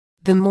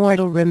The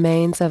mortal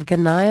remains of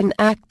Ghanaian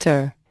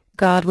actor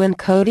Godwin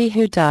Kotey,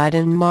 who died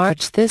in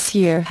March this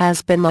year,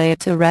 has been laid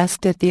to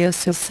rest at the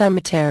Etuo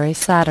cemetery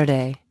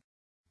Saturday.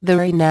 The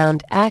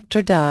renowned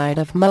actor died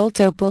of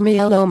multiple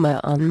myeloma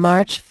on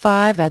March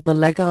 5 at the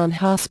Legon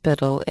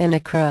Hospital in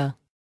Accra.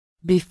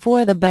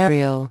 Before the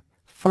burial,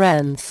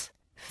 friends,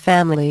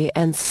 family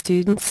and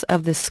students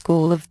of the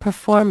School of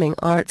Performing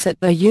Arts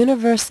at the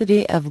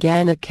University of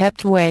Ghana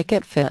kept wake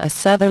at Efua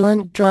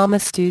Sutherland Drama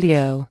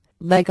Studio,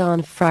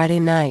 Legon Friday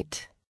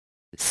night.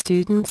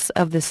 Students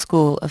of the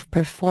School of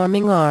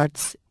Performing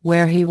Arts,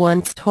 where he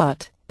once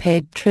taught,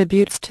 paid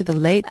tributes to the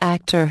late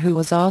actor, who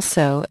was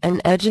also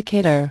an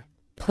educator,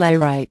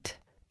 playwright,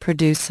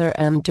 producer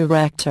and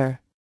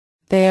director.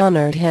 They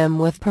honored him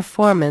with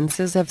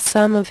performances of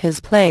some of his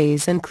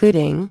plays,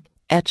 including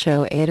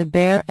Etuo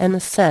and The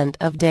Scent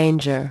of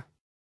Danger.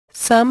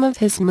 Some of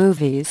his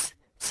movies,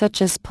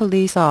 such as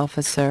Police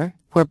Officer,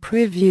 were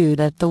previewed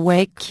at the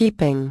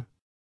wake-keeping.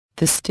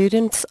 The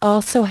students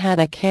also had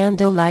a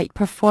candlelight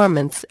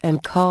performance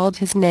and called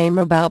his name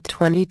about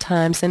 20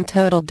 times in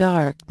total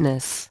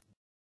darkness.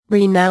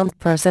 Renowned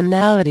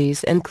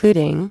personalities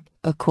including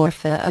Efua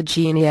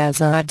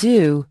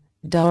Sutherland,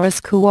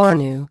 Doris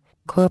Kuarnu,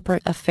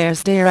 Corporate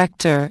Affairs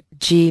Director,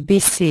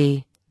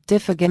 GBC,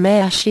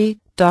 Difagamashi,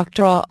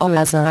 Dr.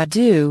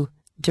 R.I.P,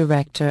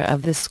 Director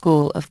of the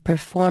School of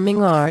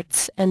Performing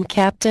Arts, and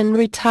Captain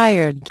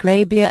Retired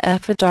Grabia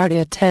Efua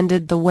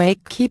attended the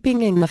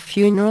wake-keeping and the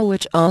funeral,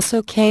 which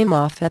also came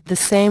off at the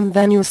same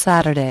venue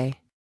Saturday.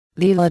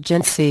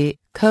 Legon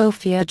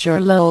Kofi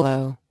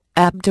Ajurlolo,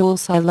 Abdul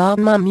Salam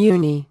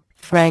Mamuni,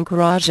 Frank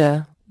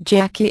Raja,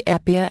 Jackie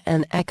Epia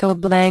and Echo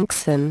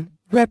Blankson,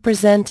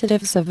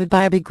 representatives of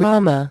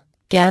Ibibigrama,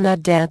 Ghana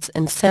Dance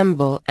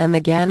Ensemble and the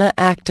Ghana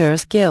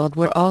Actors Guild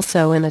were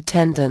also in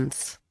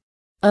attendance.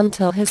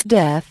 Until his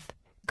death,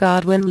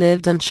 Godwin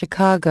lived in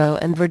Chicago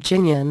and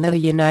Virginia in the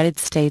United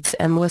States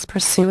and was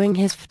pursuing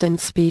his in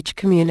speech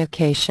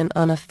communication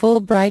on a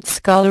Fulbright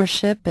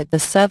scholarship at the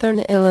Southern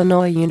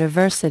Illinois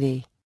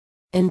University.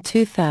 In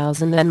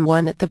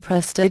 2001, at the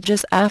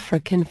prestigious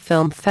African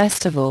Film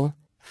Festival,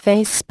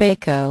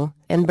 FESPACO,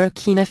 in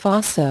Burkina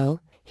Faso,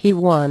 he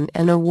won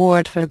an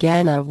award for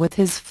Ghana with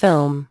his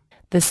film,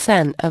 The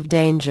Scent of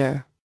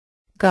Danger.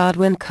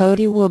 Godwin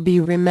Kotey will be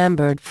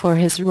remembered for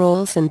his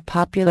roles in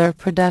popular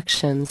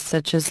productions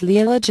such as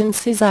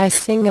Legon's I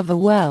Sing of a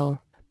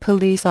Well,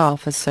 Police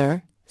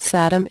Officer,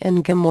 Sodom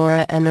and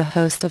Gomorrah and a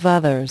host of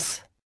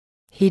others.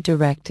 He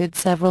directed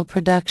several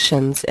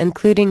productions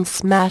including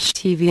Smash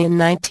TV in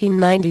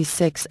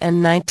 1996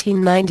 and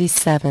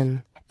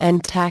 1997,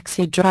 and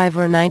Taxi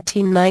Driver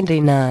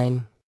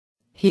 1999.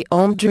 He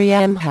owned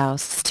Dream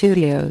House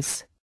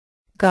Studios.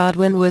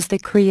 Godwin was the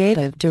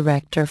creative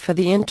director for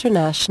the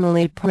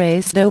internationally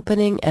praised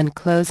opening and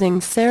closing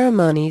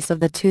ceremonies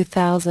of the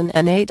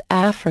 2008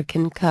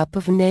 African Cup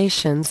of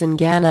Nations in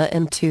Ghana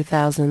in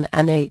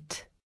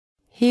 2008.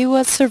 He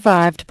was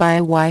survived by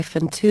a wife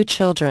and 2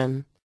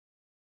 children.